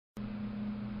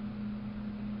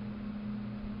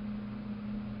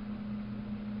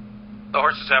The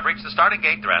horses have reached the starting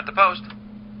gate. They're at the post.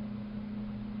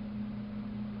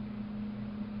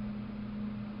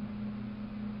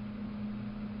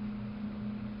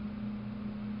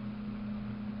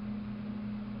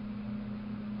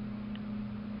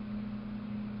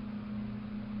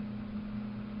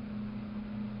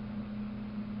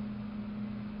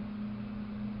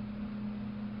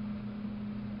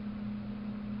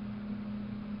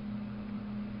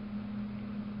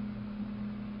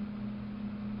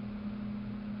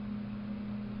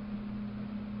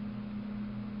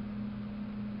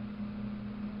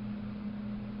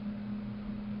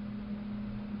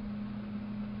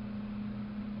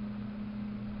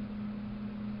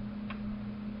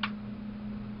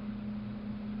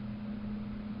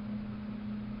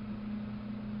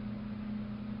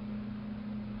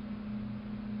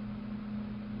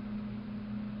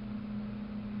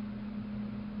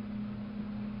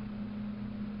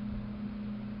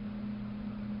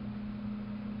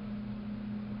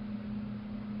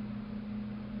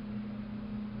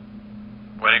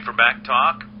 Waiting for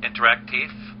Backtalk,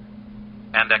 Interactive,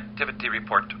 and Activity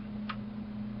Report.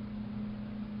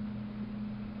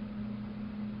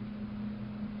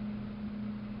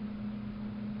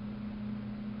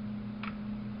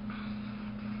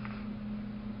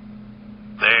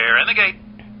 They're in the gate.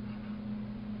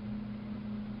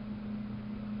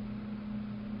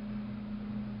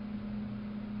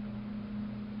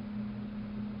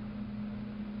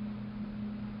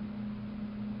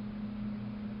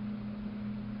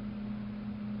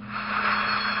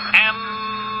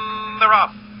 They're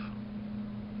off.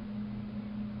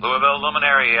 Louisville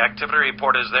Luminary Activity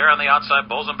Report is there on the outside.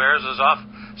 Bulls and Bears is off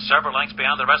several lengths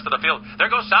beyond the rest of the field. There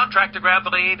goes Soundtrack to grab the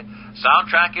lead.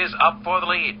 Soundtrack is up for the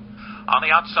lead. On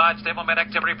the outside, Stablemate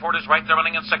Activity Report is right there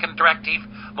running in second. Interactive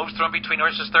moves through in between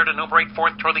horses third and Numerate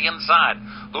fourth toward the inside.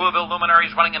 Louisville Luminary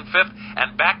is running in fifth,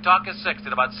 and Backtalk is sixth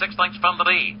at about 6 lengths from the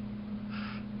lead.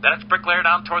 Then it's Bricklayer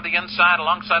down toward the inside.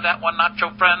 Alongside that one,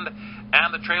 Nacho Friend.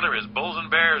 And the trailer is Bulls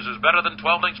and Bears, who's better than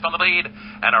 12 lengths from the lead.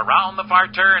 And around the far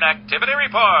turn, Activity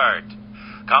Report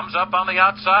comes up on the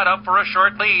outside, up for a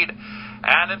short lead.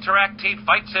 And Interactive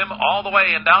fights him all the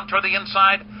way and down toward the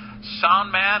inside.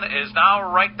 Soundman is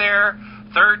now right there,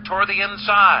 third toward the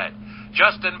inside.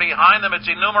 Just in behind them, it's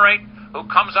Enumerate,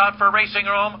 who comes out for racing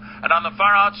room. And on the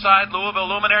far outside, Louisville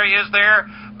Luminary is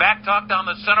there. Backtalk down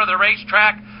the center of the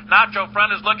racetrack. Nacho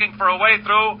Friend is looking for a way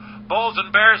through. Bulls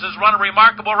and Bears has run a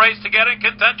remarkable race to get in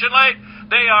contention late.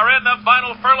 They are in the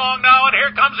final furlong now, and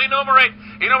here comes Enumerate.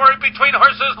 Enumerate between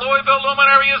horses. Louisville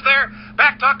Luminary is there.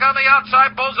 Backtalk on the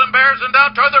outside. Bulls and Bears, and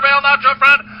down toward the rail. Nacho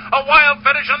Friend. A wild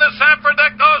finish on the Sanford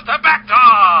that goes to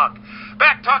Backtalk.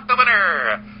 Backtalk the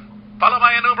winner, followed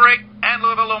by Enumerate and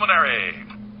Louisville Luminary.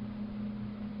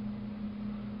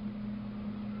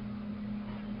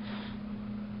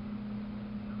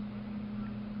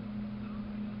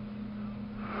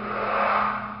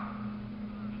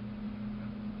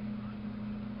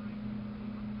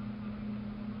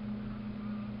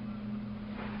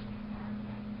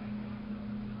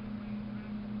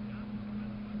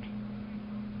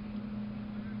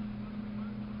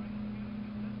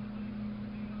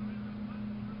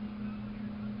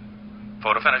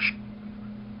 Photo finish.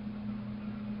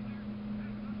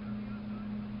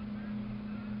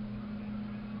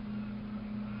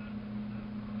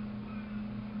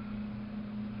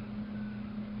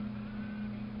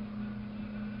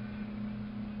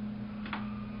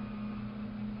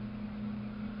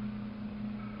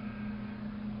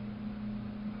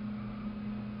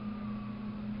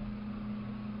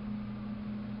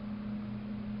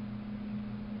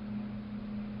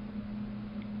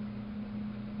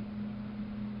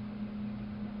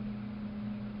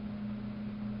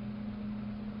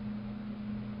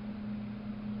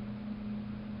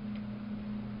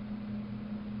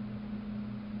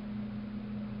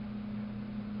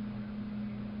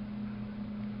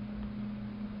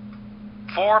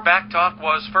 Four, Backtalk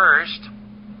was first.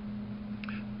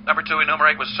 Number 2,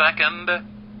 Enumerate was second.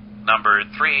 Number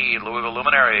 3, Louisville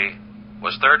Luminary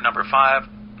was third. Number 5,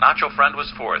 Nacho Friend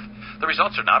was fourth. The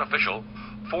results are not official.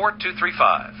 4, 2, 3,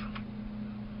 5.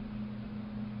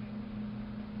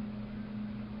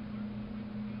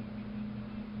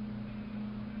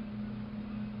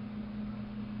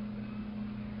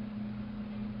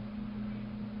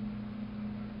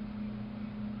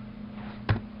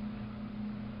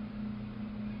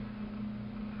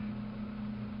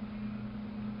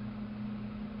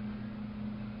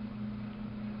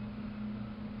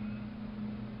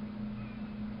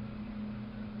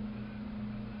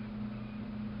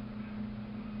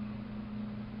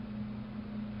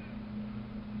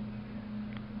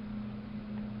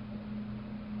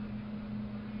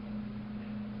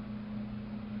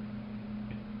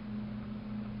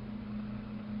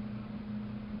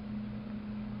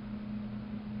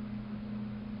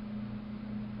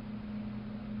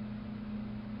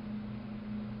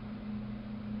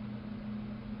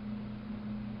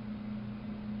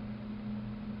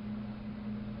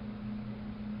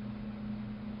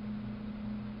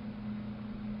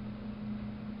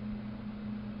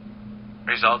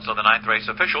 Results of the 9th race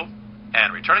official,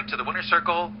 and returning to the winner's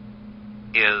circle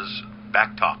is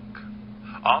Backtalk.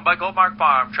 Owned by Goldmark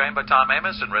Farm, trained by Tom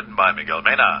Amos, and ridden by Miguel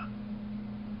Mena.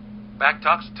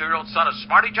 Backtalk's 2-year-old son is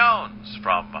Smarty Jones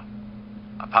from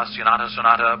Appassionata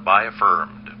Sonata by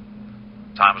Affirmed.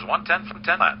 Time is 1:10 from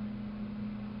 10.